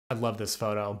I love this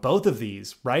photo. Both of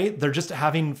these, right? They're just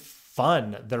having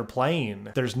fun. They're playing.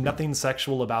 There's nothing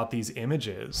sexual about these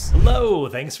images. Hello,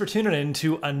 thanks for tuning in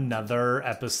to another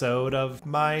episode of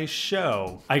my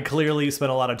show. I clearly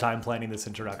spent a lot of time planning this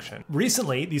introduction.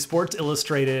 Recently, the Sports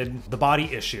Illustrated The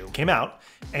Body issue came out,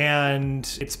 and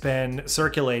it's been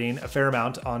circulating a fair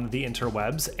amount on the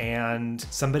interwebs, and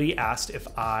somebody asked if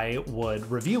I would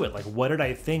review it. Like, what did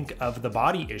I think of the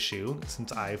body issue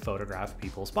since I photograph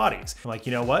people's bodies? I'm like,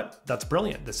 you know what? That's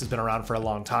brilliant. This has been around for a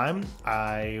long time.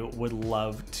 I would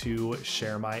love to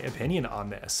share my opinion on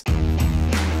this.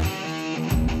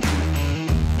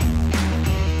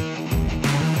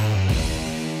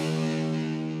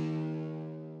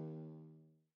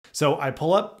 So I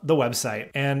pull up the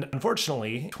website, and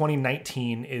unfortunately,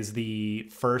 2019 is the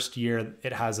first year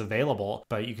it has available,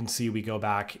 but you can see we go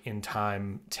back in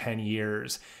time 10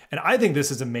 years. And I think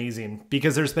this is amazing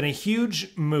because there's been a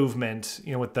huge movement,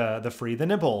 with the Free the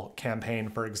Nipple campaign,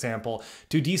 for example,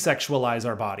 to desexualize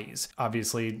our bodies.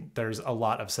 Obviously, there's a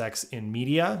lot of sex in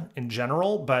media in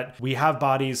general, but we have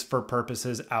bodies for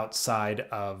purposes outside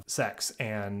of sex.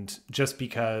 And just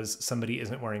because somebody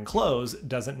isn't wearing clothes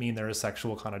doesn't mean there is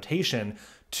sexual connotation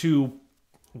to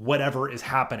whatever is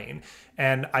happening.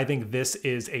 And I think this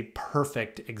is a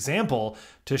perfect example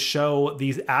to show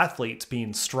these athletes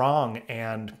being strong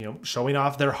and, showing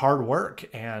off their hard work,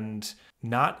 and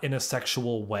not in a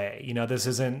sexual way. This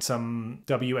isn't some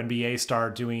WNBA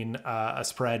star doing a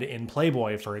spread in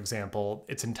Playboy, for example.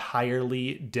 It's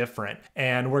entirely different.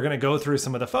 And we're going to go through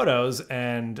some of the photos,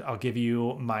 and I'll give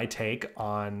you my take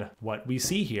on what we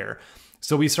see here.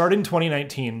 So we start in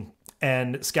 2019.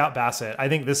 And Scout Bassett, I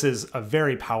think this is a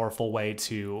very powerful way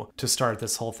to start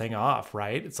this whole thing off,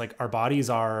 right? It's like our bodies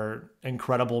are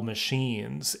incredible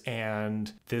machines,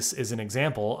 and this is an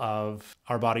example of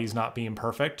our bodies not being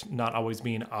perfect, not always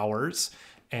being ours.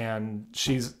 And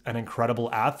she's an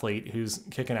incredible athlete who's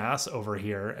kicking ass over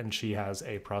here, and she has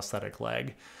a prosthetic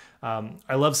leg.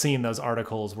 I love seeing those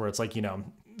articles where it's like,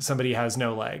 somebody has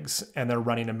no legs and they're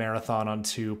running a marathon on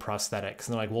 2 prosthetics.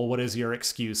 And they're like, well, what is your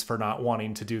excuse for not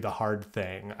wanting to do the hard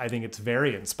thing? I think it's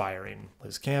very inspiring.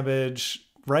 Liz Cambage,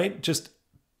 right? Just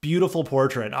beautiful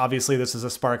portrait. Obviously, this is a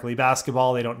sparkly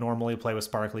basketball. They don't normally play with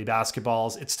sparkly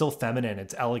basketballs. It's still feminine.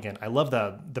 It's elegant. I love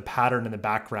the pattern in the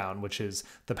background, which is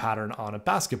the pattern on a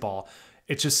basketball.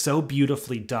 It's just so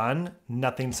beautifully done.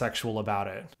 Nothing sexual about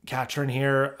it. Katrin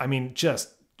here,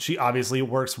 she obviously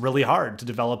works really hard to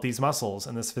develop these muscles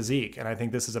and this physique. And I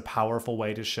think this is a powerful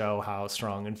way to show how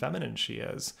strong and feminine she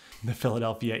is. The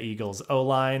Philadelphia Eagles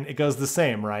O-line, it goes the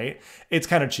same, right? It's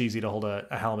kind of cheesy to hold a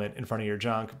helmet in front of your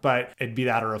junk, but it'd be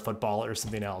that or a football or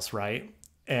something else, right?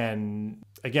 And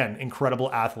again, incredible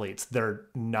athletes. They're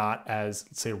not as,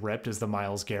 say, ripped as the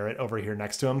Myles Garrett over here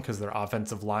next to him because they're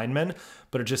offensive linemen,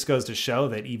 but it just goes to show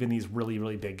that even these really,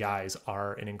 really big guys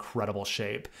are in incredible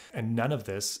shape, and none of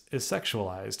this is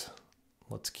sexualized.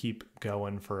 Let's keep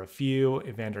going for a few.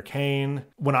 Evander Kane.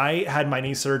 When I had my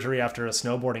knee surgery after a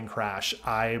snowboarding crash,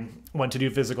 I went to do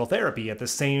physical therapy at the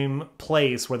same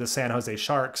place where the San Jose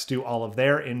Sharks do all of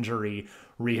their injury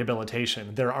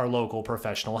rehabilitation. They're our local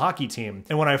professional hockey team.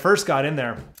 And when I first got in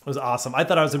there, it was awesome. I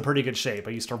thought I was in pretty good shape.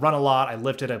 I used to run a lot. I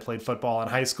lifted. I played football in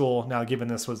high school. Now, given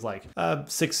this was like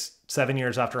 6-7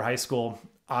 years after high school,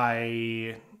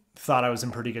 I thought I was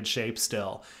in pretty good shape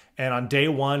still. And on day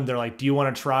one, they're like, do you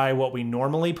want to try what we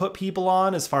normally put people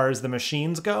on as far as the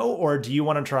machines go? Or do you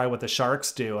want to try what the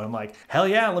Sharks do? And I'm like, hell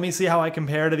yeah, let me see how I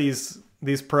compare to these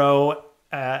pro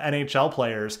NHL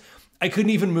players. I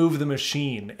couldn't even move the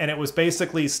machine. And it was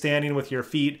basically standing with your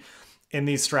feet in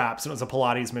these straps. And it was a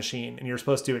Pilates machine. And you're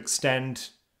supposed to extend,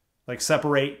 like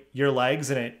separate your legs.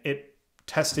 And it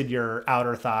tested your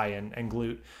outer thigh and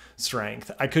glute strength.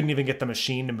 I couldn't even get the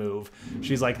machine to move.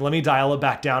 She's like, let me dial it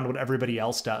back down to what everybody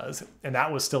else does. And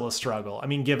that was still a struggle.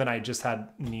 Given I just had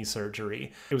knee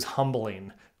surgery, it was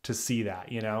humbling to see that,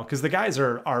 because the guys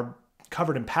are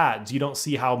covered in pads. You don't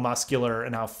see how muscular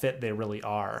and how fit they really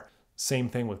are. Same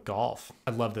thing with golf.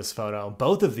 I love this photo.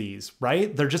 Both of these,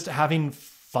 right? They're just having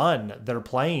fun. They're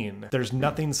playing. There's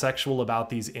nothing sexual about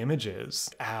these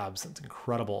images. Abs, that's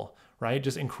incredible, right?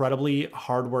 Just incredibly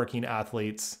hardworking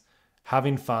athletes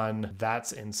having fun.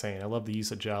 That's insane. I love the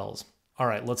use of gels. All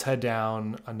right, let's head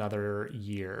down another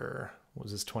year.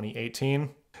 Was this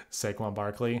 2018? Saquon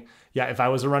Barkley. Yeah, if I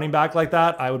was a running back like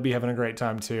that, I would be having a great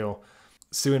time too.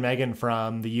 Sue and Megan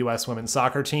from the U.S. women's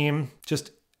soccer team,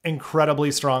 just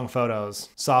incredibly strong photos.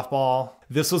 Softball.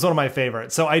 This was one of my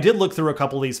favorites. So I did look through a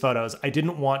couple of these photos. I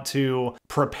didn't want to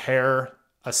prepare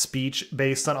a speech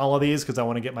based on all of these because I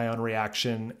want to get my own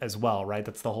reaction as well, right?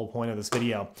 That's the whole point of this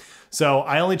video. So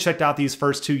I only checked out these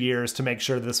first 2 years to make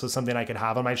sure this was something I could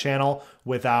have on my channel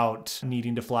without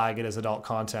needing to flag it as adult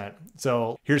content.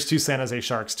 So here's 2 San Jose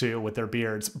Sharks too with their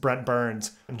beards, Brent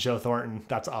Burns and Joe Thornton.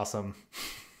 That's awesome.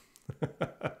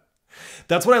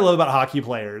 That's what I love about hockey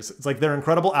players. It's like they're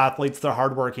incredible athletes, they're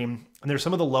hardworking, and they're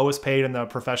some of the lowest paid in the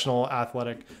professional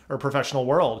athletic or professional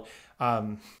world.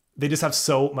 They just have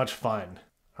so much fun.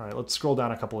 All right, let's scroll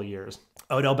down a couple of years.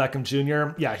 Odell Beckham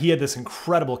Jr. Yeah, he had this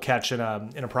incredible catch in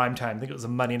a prime time. I think it was a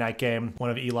Monday night game, one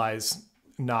of Eli's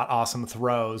not awesome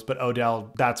throws, but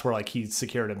Odell, that's where like he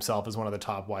secured himself as one of the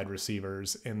top wide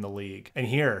receivers in the league. And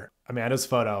here, Amanda's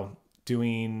photo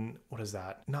doing, what is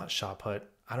that? Not shot put.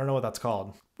 I don't know what that's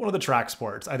called. One of the track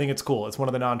sports. I think it's cool. It's one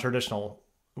of the non-traditional,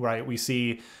 right? We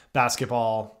see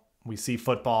basketball, we see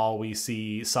football, we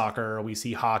see soccer, we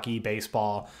see hockey,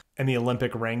 baseball, and the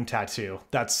Olympic ring tattoo.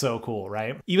 That's so cool,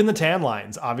 right? Even the tan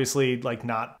lines, obviously like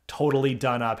not totally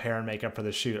done up hair and makeup for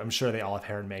the shoot. I'm sure they all have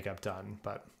hair and makeup done,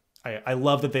 but I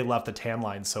love that they left the tan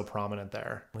lines so prominent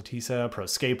there. Letisa, pro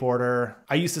skateboarder.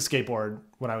 I used to skateboard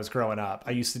when I was growing up.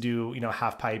 I used to do, you know,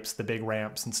 half pipes, the big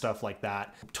ramps and stuff like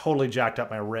that. Totally jacked up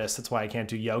my wrists. That's why I can't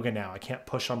do yoga now. I can't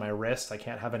push on my wrists. I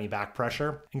can't have any back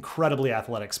pressure. Incredibly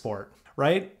athletic sport,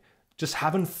 right? Just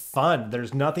having fun.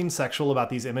 There's nothing sexual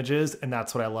about these images, and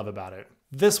that's what I love about it.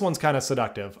 This one's kind of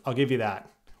seductive. I'll give you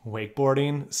that.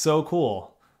 Wakeboarding, so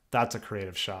cool. That's a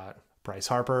creative shot. Bryce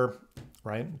Harper,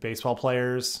 right? Baseball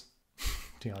players.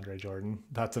 DeAndre Jordan.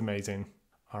 That's amazing.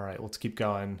 All right, let's keep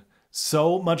going.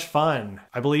 So much fun.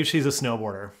 I believe she's a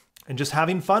snowboarder and just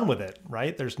having fun with it,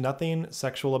 right? There's nothing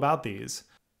sexual about these.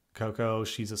 Coco,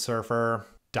 she's a surfer.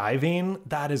 Diving,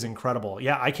 that is incredible.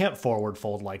 Yeah, I can't forward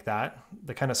fold like that.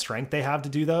 The kind of strength they have to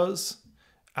do those,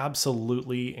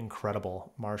 absolutely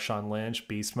incredible. Marshawn Lynch,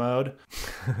 beast mode.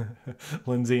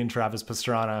 Lindsay and Travis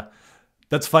Pastrana.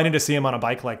 That's funny to see him on a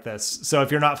bike like this. So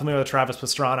if you're not familiar with Travis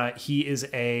Pastrana, he is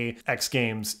a X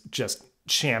Games just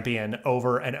champion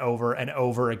over and over and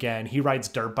over again. He rides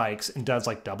dirt bikes and does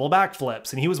like double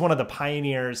backflips. And he was one of the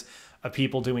pioneers of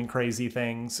people doing crazy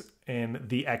things in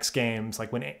the X Games.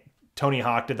 Like when Tony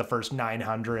Hawk did the first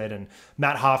 900 and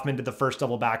Matt Hoffman did the first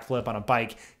double backflip on a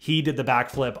bike. He did the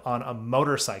backflip on a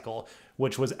motorcycle,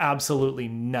 which was absolutely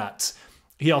nuts.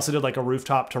 He also did like a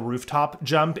rooftop to rooftop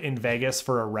jump in Vegas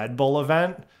for a Red Bull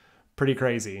event. Pretty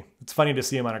crazy. It's funny to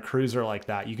see him on a cruiser like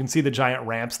that. You can see the giant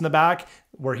ramps in the back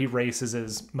where he races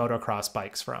his motocross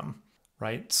bikes from,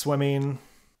 right? Swimming.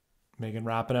 Megan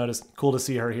Rapinoe, is cool to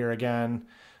see her here again.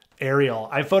 Aerial.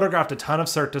 I photographed a ton of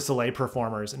Cirque du Soleil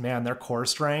performers, and man, their core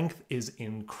strength is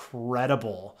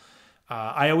incredible.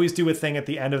 I always do a thing at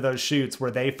the end of those shoots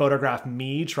where they photograph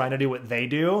me trying to do what they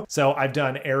do. So I've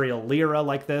done aerial lyra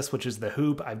like this, which is the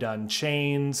hoop. I've done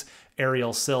chains,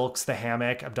 aerial silks, the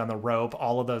hammock. I've done the rope,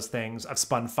 all of those things. I've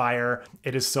spun fire.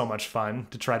 It is so much fun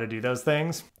to try to do those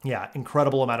things. Yeah,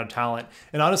 incredible amount of talent.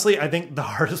 And honestly, I think the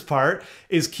hardest part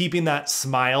is keeping that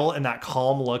smile and that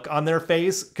calm look on their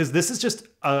face, because this is just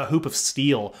a hoop of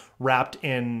steel wrapped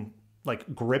in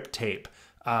like grip tape.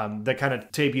 The kind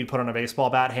of tape you'd put on a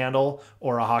baseball bat handle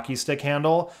or a hockey stick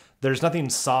handle. There's nothing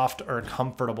soft or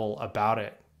comfortable about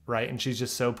it, right? And she's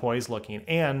just so poised looking.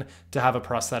 And to have a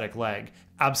prosthetic leg,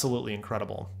 absolutely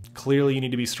incredible. Clearly you need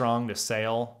to be strong to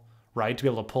sail, right? To be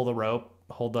able to pull the rope,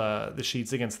 hold the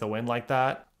sheets against the wind like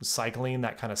that. Cycling,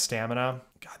 that kind of stamina.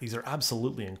 God, these are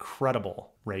absolutely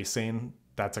incredible. Racing,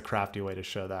 that's a crafty way to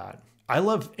show that. I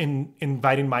love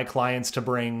inviting my clients to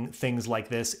bring things like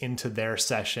this into their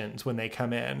sessions when they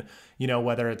come in, you know,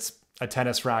 whether it's a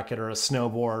tennis racket or a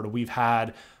snowboard. We've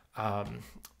had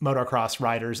motocross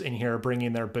riders in here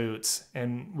bringing their boots,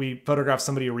 and we photographed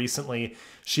somebody recently.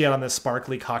 She had on this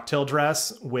sparkly cocktail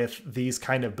dress with these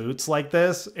kind of boots like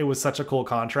this. It was such a cool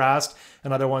contrast.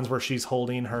 And other ones where she's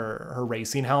holding her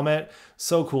racing helmet.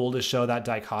 So cool to show that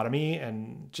dichotomy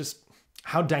and just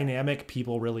how dynamic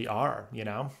people really are, you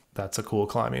know? That's a cool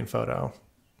climbing photo.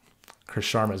 Chris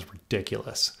Sharma is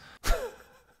ridiculous.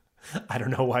 I don't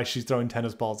know why she's throwing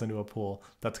tennis balls into a pool.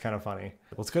 That's kind of funny.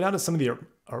 Let's go down to some of the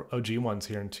OG ones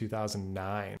here in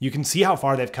 2009. You can see how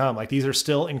far they've come. Like, these are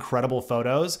still incredible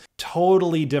photos.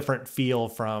 Totally different feel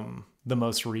from the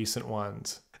most recent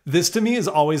ones. This to me is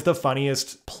always the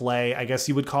funniest play, I guess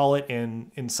you would call it,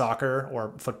 in soccer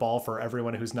or football for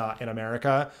everyone who's not in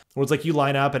America, where it's like you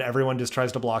line up and everyone just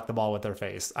tries to block the ball with their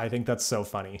face. I think that's so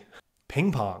funny.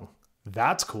 Ping pong.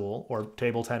 That's cool. Or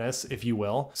table tennis, if you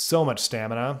will. So much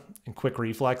stamina and quick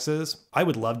reflexes. I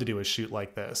would love to do a shoot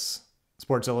like this.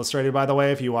 Sports Illustrated, by the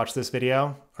way, if you watch this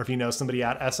video, or if you know somebody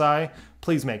at SI,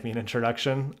 please make me an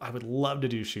introduction. I would love to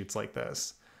do shoots like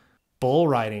this. Bull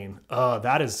riding. Oh,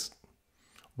 that is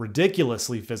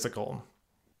ridiculously physical.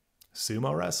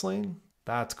 Sumo wrestling.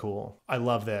 That's cool. I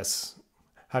love this.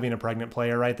 Having a pregnant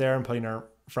player right there and putting her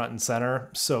front and center.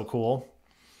 So cool.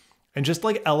 And just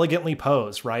like elegantly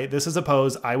posed, right? This is a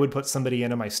pose I would put somebody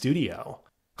in my studio.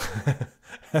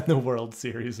 And the World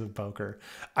Series of Poker.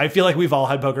 I feel like we've all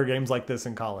had poker games like this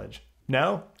in college.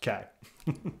 No? Okay.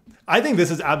 I think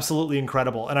this is absolutely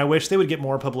incredible. And I wish they would get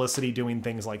more publicity doing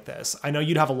things like this. I know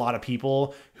you'd have a lot of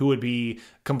people who would be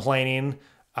complaining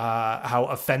how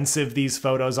offensive these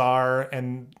photos are,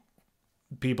 and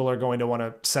people are going to want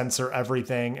to censor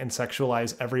everything and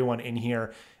sexualize everyone in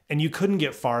here. And you couldn't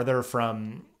get farther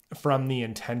from the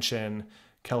intention.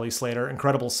 Kelly Slater,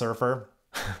 incredible surfer.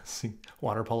 See,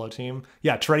 water polo team.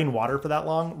 Yeah, treading water for that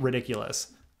long,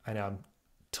 ridiculous. I know, I'm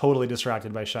totally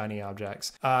distracted by shiny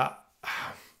objects.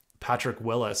 Patrick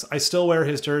Willis. I still wear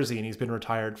his jersey, and he's been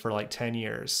retired for like 10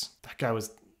 years. That guy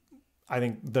was, I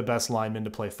think, the best lineman to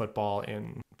play football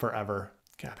in forever.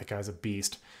 God, that guy's a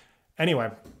beast. Anyway,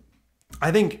 I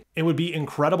think it would be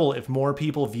incredible if more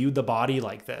people viewed the body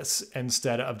like this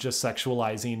instead of just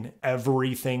sexualizing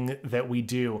everything that we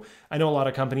do. I know a lot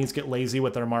of companies get lazy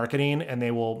with their marketing, and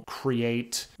they will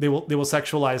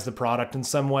sexualize the product in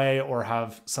some way, or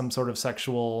have some sort of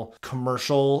sexual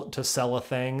commercial to sell a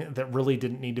thing that really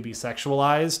didn't need to be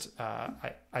sexualized.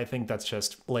 I think that's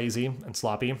just lazy and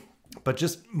sloppy. But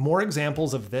just more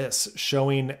examples of this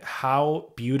showing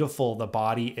how beautiful the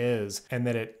body is, and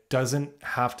that it doesn't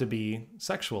have to be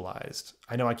sexualized.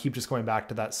 I know I keep just going back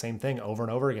to that same thing over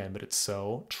and over again, but it's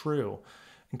so true.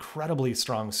 Incredibly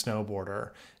strong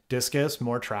snowboarder. Discus,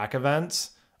 more track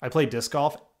events. I play disc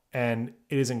golf, and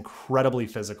it is incredibly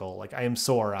physical. Like, I am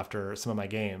sore after some of my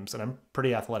games, and I'm a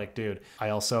pretty athletic dude.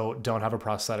 I also don't have a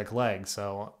prosthetic leg,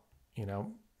 so, you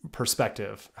know,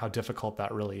 perspective, how difficult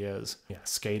that really is. Yeah,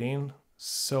 skating,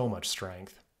 so much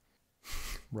strength.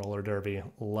 Roller derby,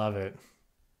 love it.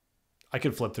 I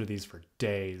could flip through these for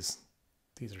days.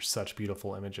 These are such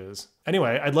beautiful images.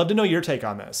 Anyway, I'd love to know your take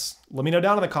on this. Let me know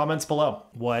down in the comments below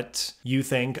what you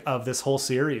think of this whole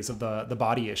series of the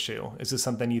body issue. Is this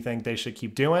something you think they should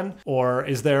keep doing? Or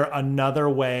is there another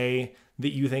way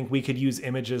that you think we could use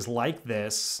images like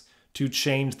this to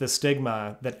change the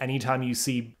stigma that anytime you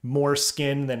see more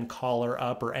skin than collar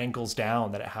up or ankles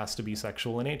down, that it has to be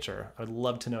sexual in nature? I would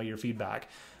love to know your feedback.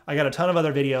 I got a ton of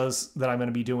other videos that I'm going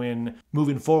to be doing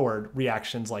moving forward,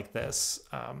 reactions like this.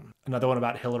 Another one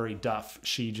about Hillary Duff.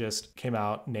 She just came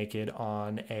out naked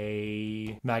on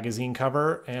a magazine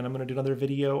cover, and I'm going to do another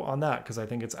video on that because I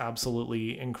think it's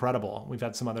absolutely incredible. We've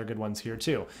had some other good ones here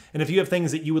too. And if you have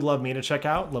things that you would love me to check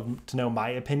out, love to know my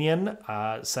opinion,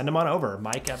 send them on over,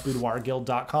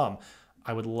 mike@boudoirguild.com.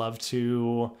 I would love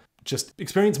to just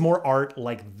experience more art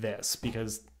like this,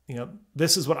 because you know,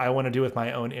 this is what I want to do with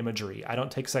my own imagery. I don't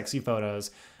take sexy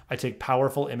photos. I take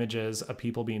powerful images of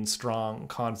people being strong,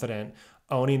 confident,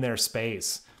 owning their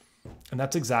space. And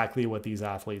that's exactly what these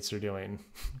athletes are doing.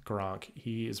 Gronk,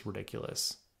 he is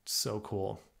ridiculous. So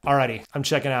cool. Alrighty, I'm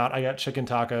checking out. I got chicken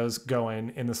tacos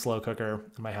going in the slow cooker.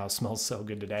 My house smells so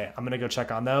good today. I'm going to go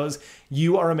check on those.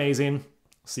 You are amazing.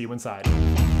 See you inside.